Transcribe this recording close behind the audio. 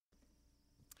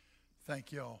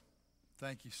Thank you all.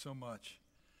 Thank you so much.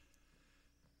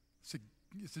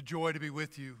 It's a joy to be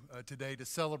with you today to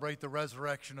celebrate the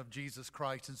resurrection of Jesus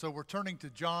Christ. And so we're turning to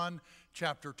John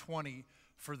chapter 20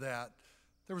 for that.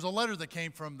 There was a letter that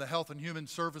came from the Health and Human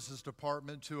Services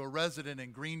Department to a resident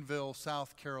in Greenville,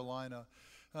 South Carolina.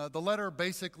 The letter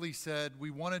basically said,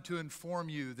 we wanted to inform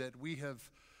you that we have,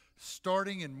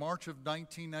 starting in March of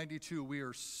 1992, we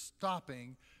are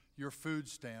stopping your food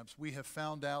stamps. We have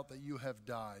found out that you have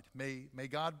died. May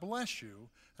God bless you.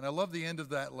 And I love the end of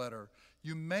that letter.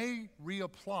 You may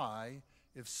reapply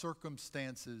if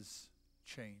circumstances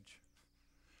change.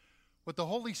 What the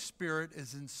Holy Spirit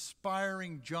is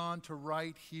inspiring John to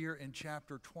write here in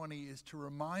chapter 20 is to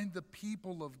remind the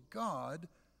people of God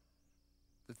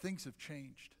that things have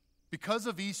changed. Because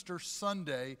of Easter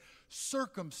Sunday,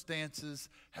 circumstances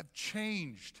have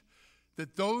changed.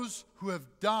 That those who have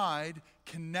died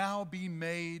can now be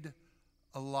made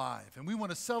alive. And we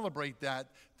want to celebrate that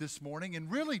this morning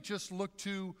and really just look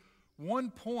to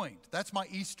one point. That's my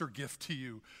Easter gift to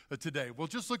you today. We'll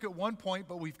just look at one point,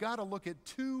 but we've got to look at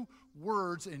two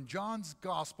words in John's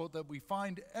gospel that we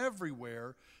find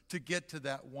everywhere to get to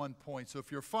that one point. So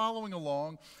if you're following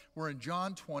along, we're in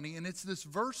John 20, and it's this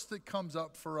verse that comes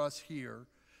up for us here,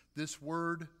 this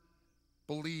word,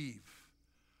 believe.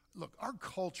 Look, our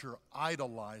culture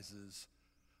idolizes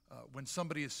when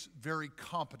somebody is very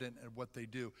competent at what they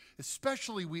do.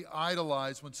 Especially we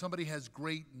idolize when somebody has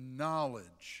great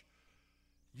knowledge.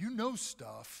 You know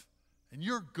stuff, and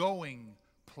you're going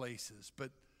places,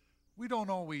 but we don't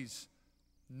always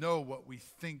know what we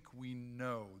think we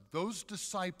know. Those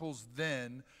disciples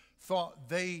then thought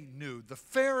they knew. The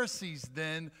Pharisees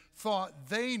then thought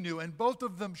they knew, and both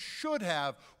of them should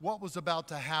have what was about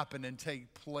to happen and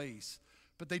take place.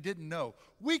 But they didn't know.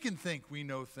 We can think we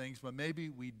know things, but maybe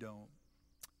we don't.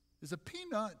 Is a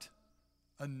peanut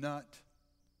a nut?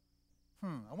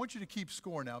 I want you to keep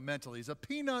score now mentally. Is a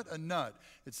peanut a nut?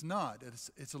 It's not.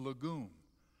 It's a legume.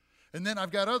 And then I've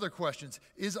got other questions.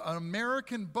 Is an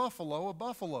American buffalo a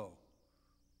buffalo?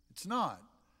 It's not.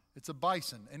 It's a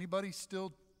bison. Anybody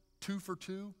still 2 for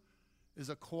 2? Is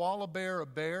a koala bear a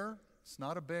bear? It's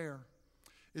not a bear.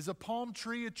 Is a palm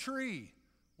tree a tree?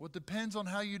 Well, it depends on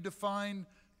how you define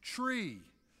tree.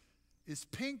 Is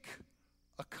pink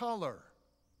a color?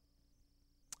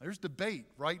 There's debate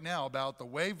right now about the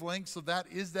wavelengths of that.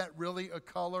 Is that really a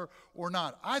color or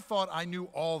not? I thought I knew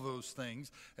all those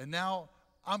things, and now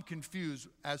I'm confused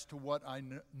as to what I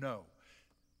know.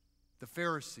 The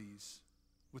Pharisees,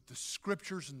 with the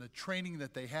scriptures and the training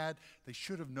that they had, they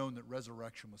should have known that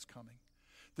resurrection was coming.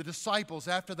 The disciples,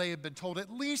 after they had been told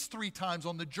at least 3 times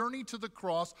on the journey to the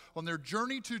cross, on their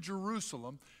journey to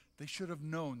Jerusalem, they should have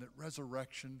known that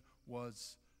resurrection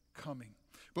was coming.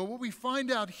 But what we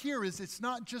find out here is it's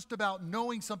not just about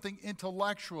knowing something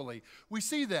intellectually. We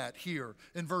see that here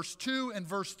in verse 2 and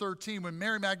verse 13 when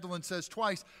Mary Magdalene says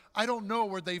twice, I don't know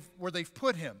where they've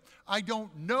put him. I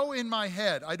don't know in my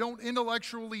head. I don't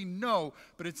intellectually know.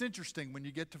 But it's interesting when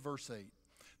you get to verse 8.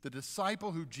 The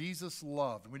disciple who Jesus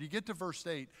loved. When you get to verse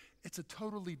 8, it's a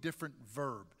totally different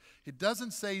verb. It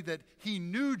doesn't say that he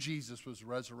knew Jesus was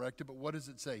resurrected, but what does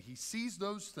it say? He sees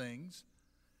those things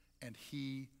and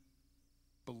he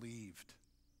believed.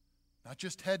 Not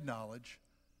just head knowledge,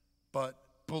 but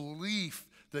belief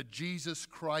that Jesus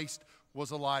Christ was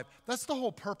alive. That's the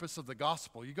whole purpose of the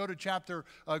gospel. You go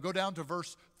down to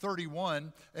verse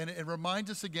 31, and it reminds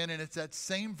us again, and it's that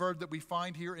same verb that we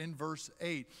find here in verse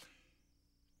 8.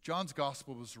 John's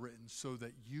gospel was written so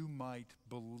that you might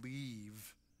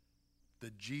believe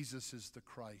that Jesus is the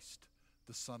Christ,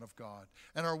 the Son of God.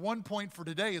 And our one point for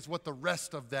today is what the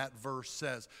rest of that verse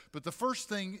says. But the first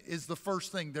thing is the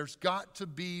first thing. There's got to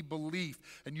be belief.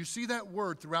 And you see that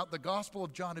word throughout the Gospel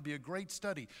of John to be a great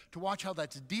study, to watch how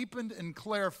that's deepened and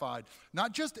clarified.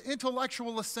 Not just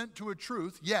intellectual assent to a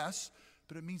truth, yes,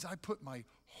 but it means I put my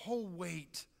whole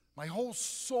weight, my whole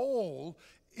soul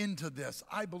into this.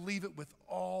 I believe it with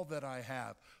all that I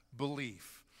have.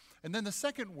 Belief. And then the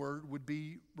second word would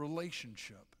be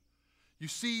relationship. You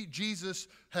see, Jesus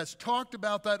has talked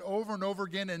about that over and over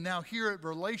again, and now here at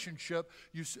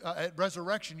at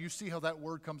resurrection, you see how that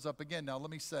word comes up again. Now, let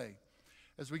me say,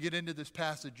 as we get into this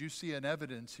passage, you see an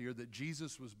evidence here that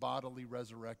Jesus was bodily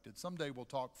resurrected. Someday we'll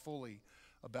talk fully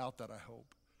about that, I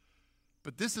hope.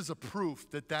 But this is a proof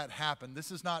that happened. This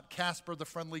is not Casper the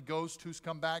friendly ghost who's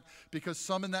come back, because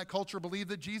some in that culture believe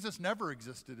that Jesus never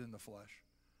existed in the flesh.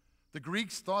 The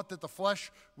Greeks thought that the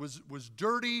flesh was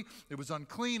dirty, it was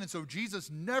unclean, and so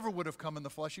Jesus never would have come in the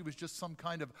flesh. He was just some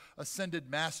kind of ascended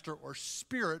master or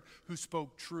spirit who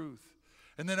spoke truth.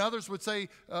 And then others would say,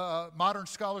 modern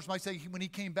scholars might say, when he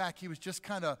came back, he was just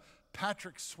kind of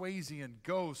Patrick Swayze in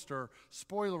Ghost, or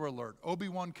spoiler alert,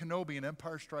 Obi-Wan Kenobi in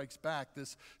Empire Strikes Back,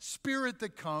 this spirit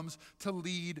that comes to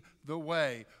lead the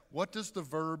way. What does the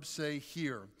verb say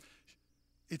here?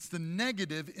 It's the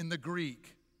negative in the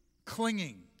Greek,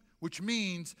 clinging, which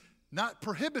means not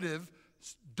prohibitive,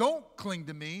 don't cling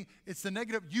to me. It's the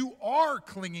negative, you are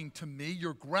clinging to me,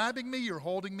 you're grabbing me, you're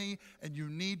holding me, and you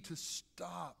need to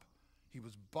stop. He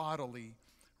was bodily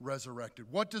resurrected.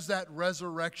 What does that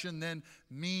resurrection then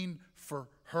mean for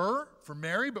her, for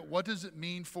Mary, but what does it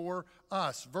mean for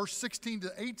us? Verse 16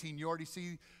 to 18, you already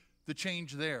see the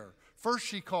change there. First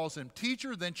she calls him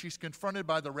teacher, then she's confronted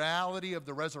by the reality of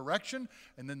the resurrection,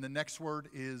 and then the next word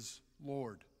is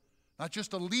Lord. Not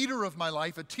just a leader of my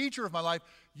life, a teacher of my life,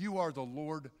 you are the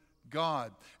Lord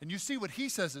God. And you see what he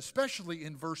says, especially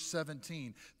in verse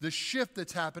 17, the shift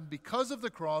that's happened because of the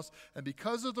cross and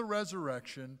because of the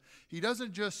resurrection. He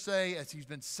doesn't just say, as he's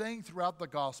been saying throughout the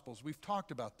Gospels, we've talked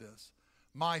about this,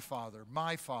 my Father,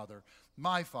 my Father,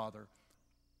 my Father.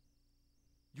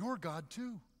 Your God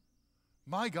too.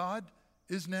 My God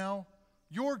is now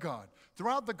your God.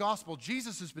 Throughout the Gospel,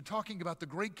 Jesus has been talking about the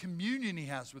great communion he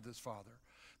has with his Father,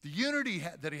 the unity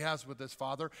that he has with his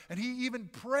Father, and he even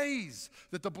prays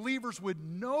that the believers would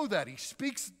know that. He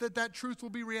speaks that that truth will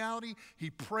be reality. He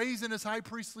prays in his high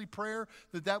priestly prayer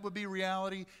that that would be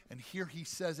reality, and here he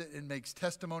says it and makes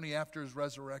testimony after his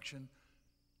resurrection.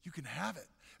 You can have it.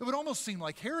 It would almost seem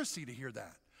like heresy to hear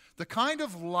that. The kind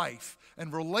of life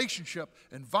and relationship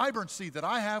and vibrancy that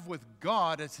I have with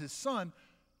God as his son,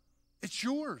 it's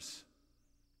yours.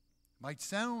 Might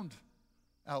sound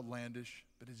outlandish,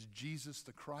 but it's Jesus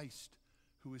the Christ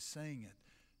who is saying it.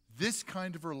 This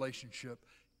kind of relationship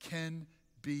can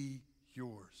be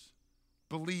yours.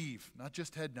 Believe, not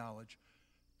just head knowledge.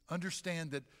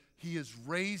 Understand that he has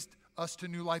raised us to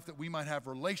new life that we might have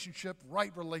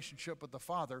right relationship with the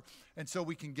Father, and so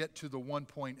we can get to the one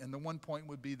point, and the one point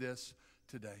would be this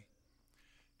today.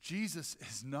 Jesus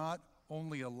is not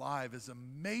only alive, as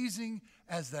amazing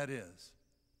as that is,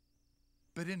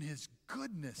 but in his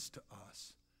goodness to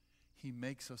us, he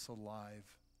makes us alive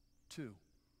too.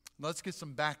 Let's get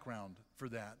some background for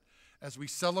that. As we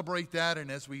celebrate that and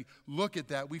as we look at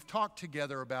that, we've talked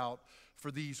together about, for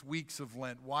these weeks of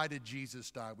Lent, why did Jesus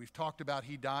die? We've talked about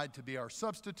he died to be our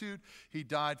substitute. He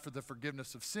died for the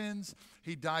forgiveness of sins.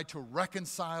 He died to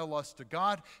reconcile us to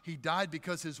God. He died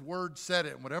because his word said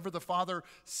it. And whatever the Father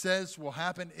says will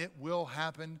happen, it will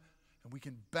happen. And we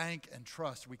can bank and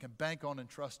trust. We can bank on and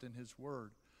trust in his word.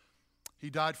 He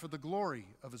died for the glory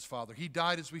of his Father. He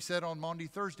died, as we said on Maundy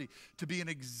Thursday, to be an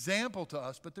example to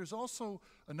us. But there's also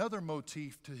another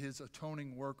motif to his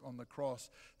atoning work on the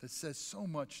cross that says so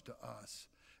much to us.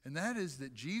 And that is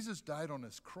that Jesus died on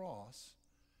his cross,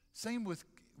 same with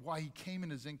why he came in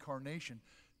his incarnation,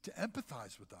 to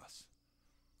empathize with us,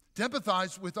 to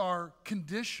empathize with our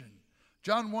condition.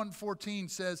 John 1:14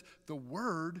 says, the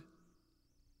Word,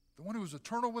 the one who was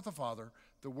eternal with the Father,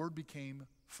 the Word became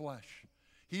flesh.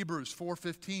 Hebrews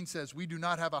 4:15 says, we do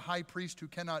not have a high priest who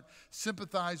cannot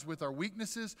sympathize with our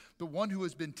weaknesses, but one who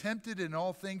has been tempted in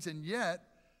all things, and yet,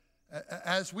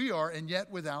 as we are, and yet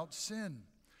without sin.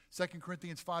 2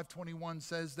 Corinthians 5:21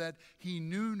 says that he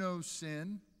knew no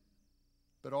sin,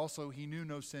 but also he knew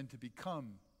no sin to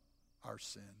become our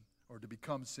sin, or to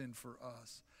become sin for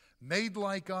us. Made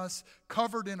like us,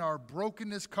 covered in our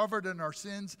brokenness, covered in our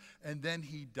sins, and then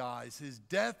he dies. His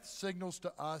death signals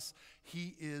to us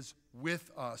he is with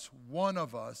us, one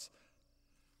of us.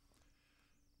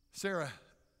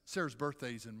 Sarah's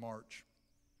birthday is in March.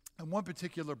 And one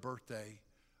particular birthday,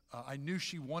 I knew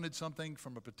she wanted something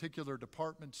from a particular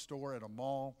department store at a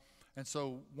mall. And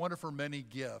so one of her many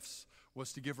gifts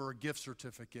was to give her a gift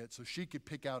certificate so she could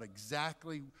pick out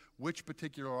exactly which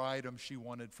particular item she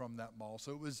wanted from that mall.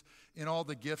 So it was in all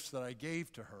the gifts that I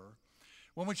gave to her.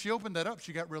 Well, when she opened that up,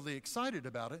 she got really excited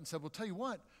about it and said, well, tell you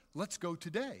what, let's go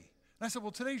today. And I said,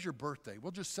 well, today's your birthday.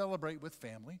 We'll just celebrate with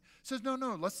family. She says, no,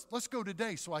 let's go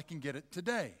today so I can get it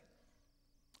today.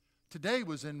 Today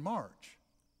was in March.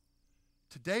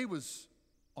 Today was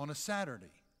on a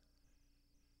Saturday.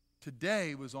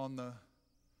 Today was on the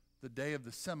day of the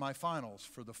semifinals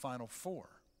for the Final Four.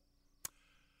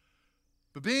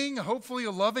 But being hopefully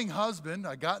a loving husband,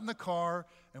 I got in the car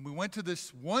and we went to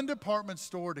this one department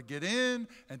store to get in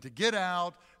and to get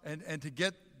out and to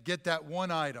get that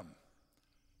one item.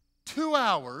 2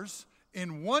 hours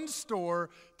in one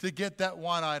store to get that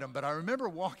one item. But I remember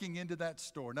walking into that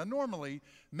store. Now, normally,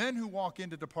 men who walk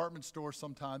into department stores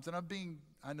sometimes, and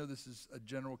I know this is a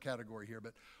general category here,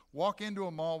 but walk into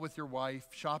a mall with your wife,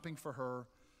 shopping for her,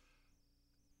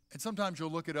 And sometimes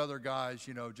you'll look at other guys,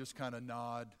 just kind of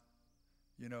nod,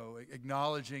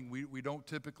 acknowledging we don't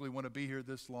typically want to be here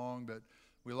this long, but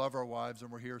we love our wives and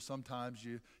we're here. Sometimes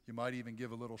you might even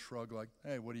give a little shrug like,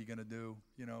 hey, what are you going to do?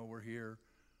 We're here.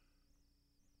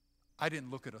 I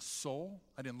didn't look at a soul.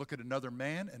 I didn't look at another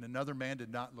man, and another man did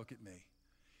not look at me.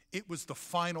 It was the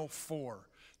Final Four.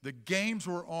 The games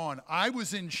were on. I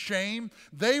was in shame.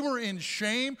 They were in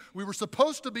shame. We were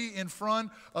supposed to be in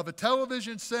front of a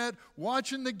television set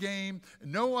watching the game.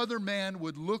 No other man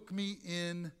would look me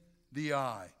in the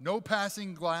eye. No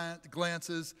passing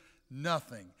glances,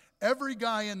 nothing. Every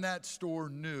guy in that store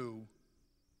knew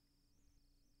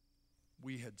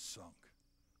we had sunk.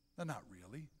 Now, not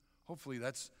really. Hopefully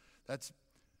that's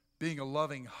being a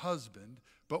loving husband.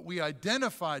 But we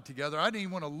identified together. I didn't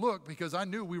even want to look because I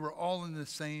knew we were all in the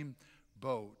same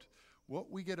boat. What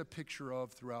we get a picture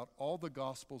of throughout all the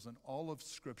Gospels and all of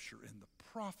Scripture and the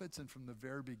prophets and from the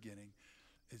very beginning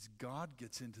is God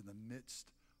gets into the midst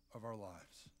of our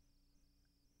lives.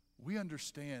 We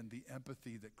understand the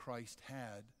empathy that Christ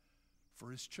had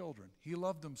for his children. He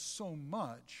loved them so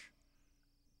much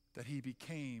that he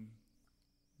became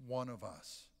one of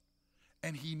us.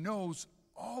 And he knows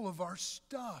all of our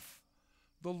stuff.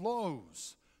 The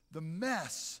lows, the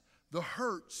mess, the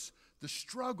hurts, the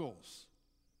struggles.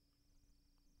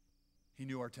 He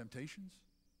knew our temptations.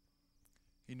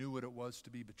 He knew what it was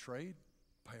to be betrayed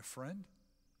by a friend.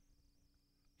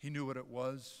 He knew what it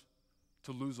was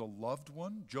to lose a loved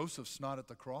one. Joseph's not at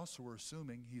the cross, so we're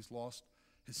assuming he's lost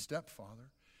his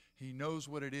stepfather. He knows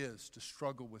what it is to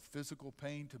struggle with physical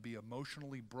pain, to be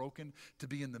emotionally broken, to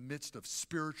be in the midst of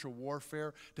spiritual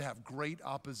warfare, to have great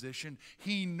opposition.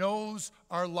 He knows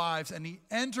our lives, and he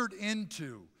entered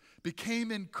into,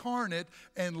 became incarnate,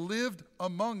 and lived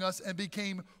among us and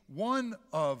became one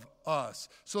of us,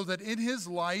 so that in his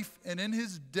life and in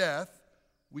his death,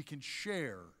 we can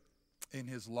share in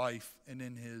his life and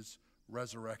in his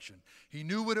resurrection. He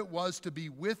knew what it was to be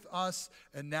with us,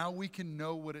 and now we can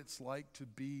know what it's like to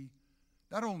be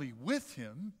not only with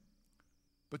him,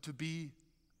 but to be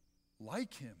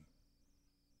like him.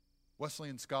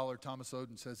 Wesleyan scholar Thomas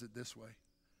Oden says it this way: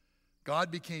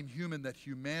 God became human that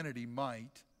humanity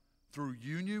might, through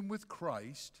union with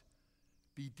Christ,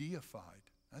 be deified.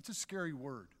 That's a scary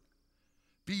word.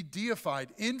 Be deified.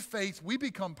 In faith, we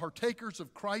become partakers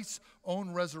of Christ's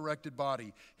own resurrected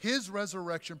body. His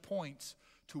resurrection points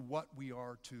to what we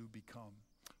are to become.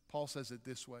 Paul says it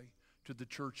this way to the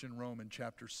church in Rome in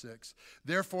chapter 6.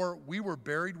 Therefore, we were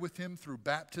buried with him through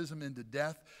baptism into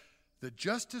death, that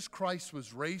just as Christ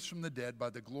was raised from the dead by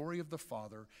the glory of the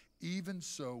Father, even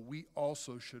so we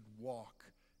also should walk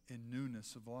in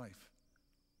newness of life.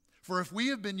 For if we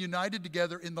have been united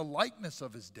together in the likeness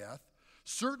of his death,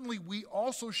 certainly we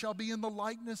also shall be in the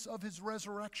likeness of his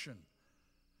resurrection.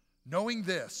 Knowing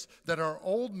this, that our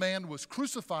old man was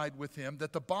crucified with him,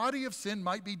 that the body of sin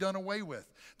might be done away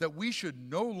with, that we should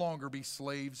no longer be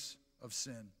slaves of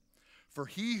sin. For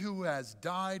he who has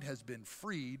died has been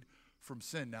freed from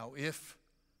sin. Now, if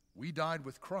we died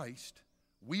with Christ,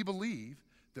 we believe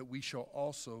that we shall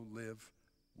also live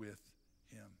with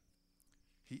him.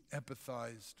 He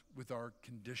empathized with our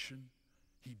condition.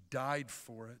 He died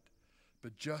for it.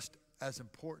 But just as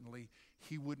importantly,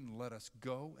 he wouldn't let us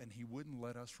go, and he wouldn't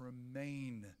let us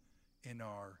remain in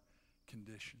our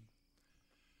condition.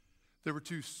 There were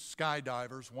two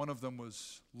skydivers. One of them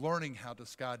was learning how to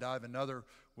skydive. Another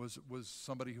was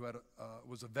somebody who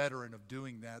was a veteran of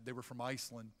doing that. They were from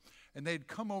Iceland, and they'd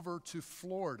come over to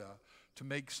Florida to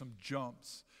make some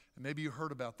jumps. And maybe you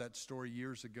heard about that story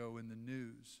years ago in the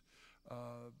news.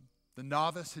 The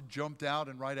novice had jumped out,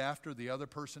 and right after the other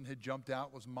person had jumped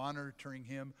out, was monitoring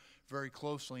him very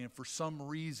closely. And for some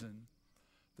reason,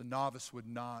 the novice would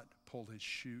not pull his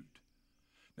chute.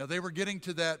 Now, they were getting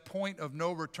to that point of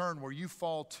no return where you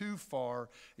fall too far.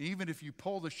 Even if you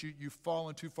pull the chute, you've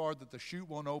fallen too far that the chute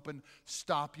won't open,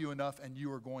 stop you enough, and you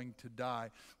are going to die.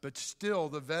 But still,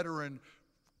 the veteran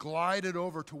glided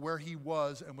over to where he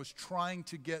was and was trying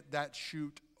to get that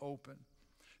chute open.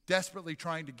 Desperately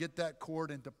trying to get that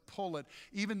cord and to pull it,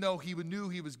 even though he knew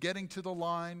he was getting to the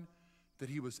line, that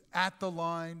he was at the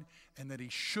line, and that he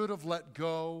should have let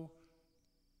go,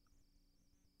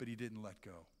 but he didn't let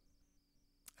go.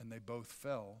 And they both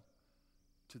fell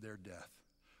to their death.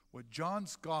 What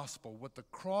John's gospel, what the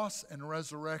cross and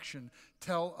resurrection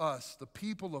tell us, the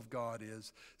people of God,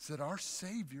 is that our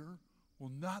Savior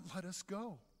will not let us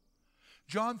go.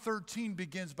 John 13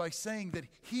 begins by saying that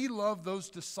he loved those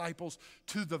disciples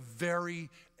to the very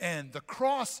end. The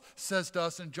cross says to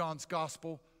us in John's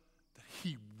gospel that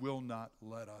he will not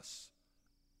let us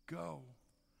go.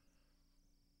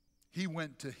 He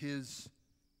went to his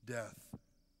death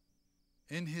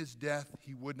In his death,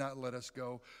 he would not let us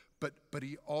go, but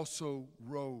he also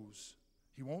rose.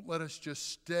 He won't let us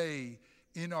just stay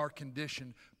in our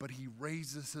condition, but he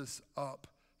raises us up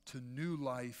to new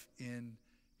life in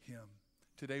him.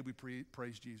 Today we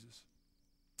praise Jesus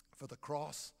for the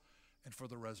cross and for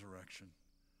the resurrection.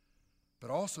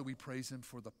 But also we praise him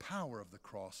for the power of the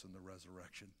cross and the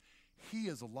resurrection. He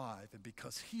is alive, and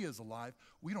because he is alive,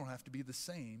 we don't have to be the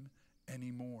same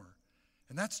anymore.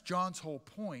 And that's John's whole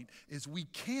point, is we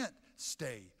can't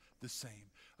stay the same.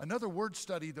 Another word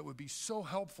study that would be so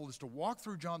helpful is to walk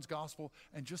through John's gospel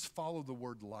and just follow the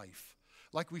word life.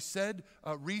 Like we said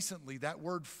recently, that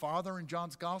word Father in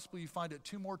John's gospel, you find it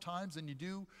 2 more times than you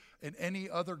do in any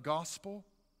other gospel.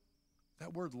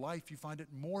 That word life, you find it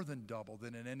more than double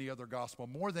than in any other gospel,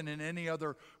 more than in any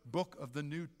other book of the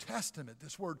New Testament.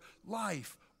 This word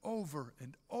life over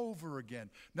and over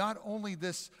again. Not only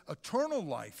this eternal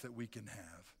life that we can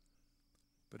have,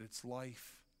 but it's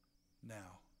life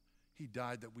now. He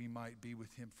died that we might be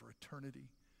with him for eternity,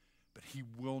 but he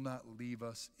will not leave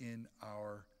us in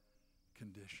our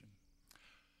condition.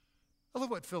 I love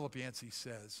what Philip Yancey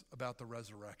says about the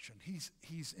resurrection.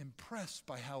 He's impressed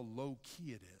by how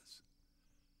low-key it is.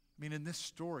 I mean, in this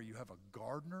story, you have a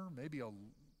gardener, maybe a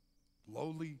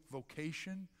lowly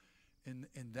vocation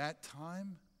in that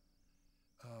time.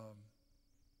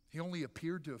 He only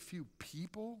appeared to a few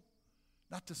people,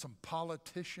 not to some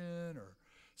politician or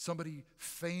somebody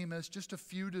famous, just a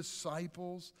few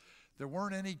disciples. There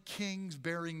weren't any kings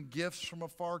bearing gifts from a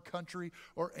far country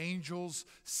or angels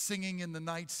singing in the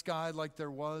night sky like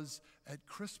there was at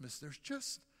Christmas.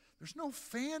 There's no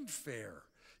fanfare.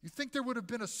 You think there would have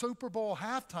been a Super Bowl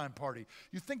halftime party.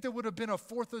 You think there would have been a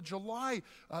 4th of July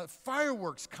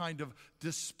fireworks kind of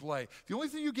display. The only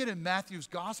thing you get in Matthew's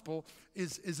gospel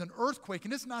is an earthquake,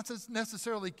 and it's not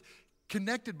necessarily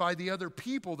connected by the other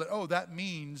people that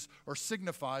means or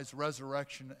signifies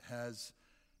resurrection has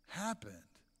happened.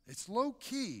 It's low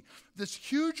key. This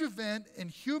huge event in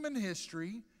human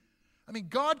history, I mean,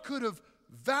 God could have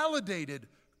validated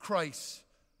Christ's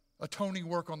atoning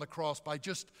work on the cross by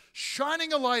just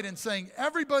shining a light and saying,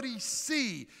 everybody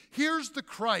see, here's the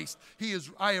Christ.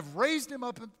 I have raised him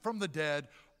up from the dead.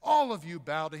 All of you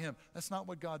bow to him. That's not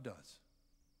what God does.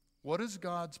 What is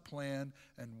God's plan,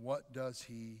 and what does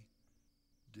he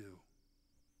do?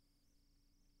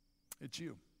 It's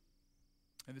you,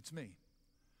 and it's me.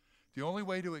 The only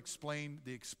way to explain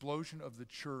the explosion of the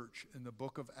church in the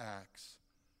book of Acts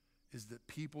is that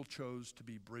people chose to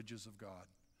be bridges of God.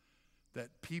 That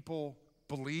people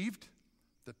believed,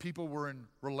 that people were in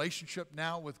relationship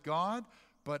now with God,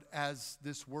 but as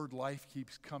this word life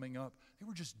keeps coming up, they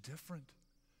were just different.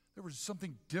 There was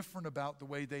something different about the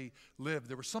way they lived.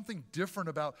 There was something different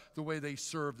about the way they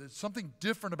served. There's something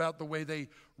different about the way they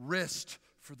risked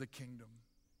for the kingdom.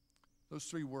 Those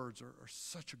 3 words are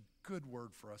such a good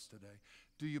word for us today.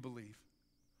 Do you believe?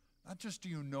 Not just do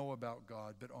you know about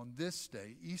God, but on this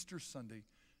day, Easter Sunday,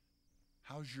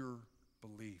 how's your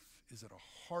belief? Is it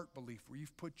a heart belief where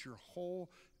you've put your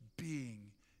whole being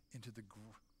into the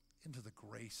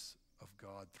grace of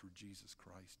God through Jesus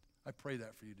Christ? I pray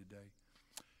that for you today.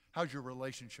 How's your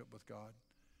relationship with God?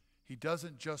 He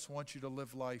doesn't just want you to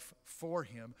live life for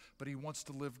him, but he wants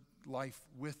to live life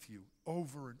with you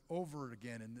over and over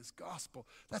again in this gospel.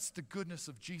 That's the goodness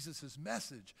of Jesus'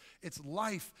 message. It's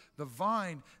life, the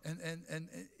vine, and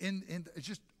it's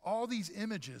just all these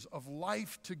images of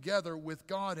life together with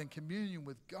God and communion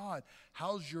with God.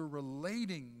 How's your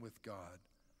relating with God?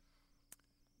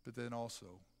 But then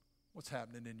also, what's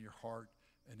happening in your heart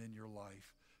and in your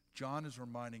life? John is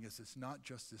reminding us it's not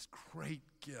just this great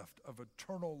gift of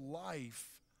eternal life,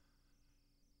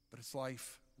 but it's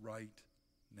life right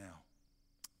now.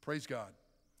 Praise God.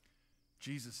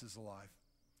 Jesus is alive.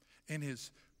 In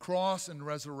his cross and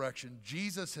resurrection,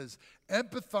 Jesus has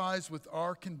empathized with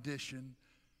our condition,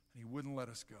 and he wouldn't let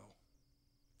us go.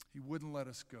 He wouldn't let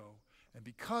us go. And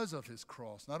because of his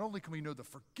cross, not only can we know the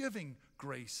forgiving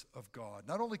grace of God,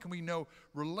 not only can we know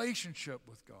relationship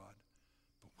with God,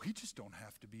 but we just don't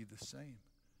have to be the same.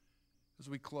 As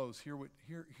we close,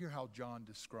 hear how John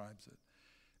describes it.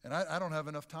 And I don't have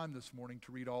enough time this morning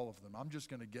to read all of them. I'm just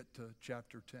going to get to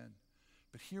chapter 10.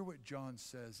 But hear what John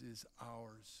says is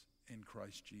ours in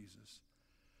Christ Jesus.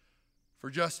 For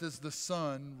just as the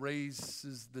Son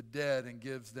raises the dead and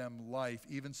gives them life,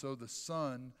 even so the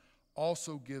Son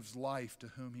also gives life to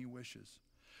whom he wishes.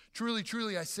 Truly,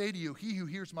 truly, I say to you, he who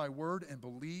hears my word and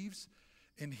believes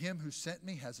in him who sent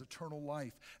me has eternal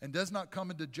life and does not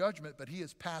come into judgment, but he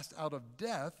has passed out of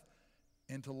death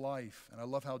into life. And I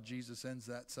love how Jesus ends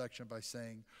that section by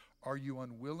saying, are you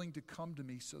unwilling to come to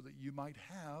me so that you might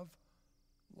have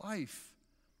life?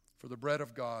 For the bread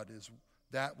of God is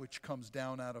that which comes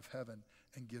down out of heaven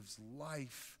and gives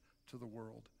life to the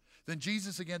world. Then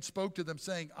Jesus again spoke to them,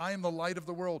 saying, I am the light of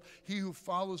the world. He who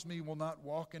follows me will not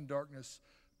walk in darkness,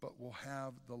 but will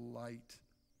have the light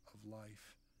of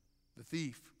life. The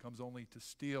thief comes only to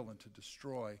steal and to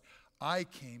destroy. I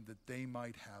came that they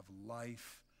might have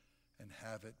life and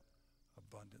have it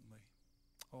abundantly.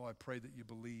 Oh, I pray that you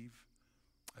believe.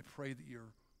 I pray that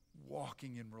you're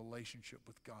walking in relationship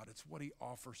with God. It's what he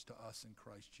offers to us in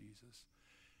Christ Jesus.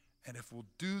 And if we'll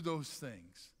do those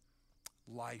things,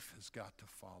 life has got to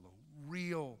follow.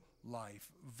 Real life,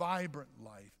 vibrant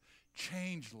life,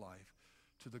 changed life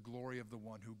to the glory of the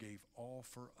one who gave all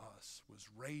for us, was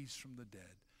raised from the dead,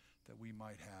 that we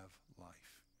might have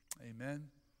life. Amen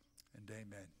and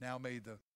amen. Now may the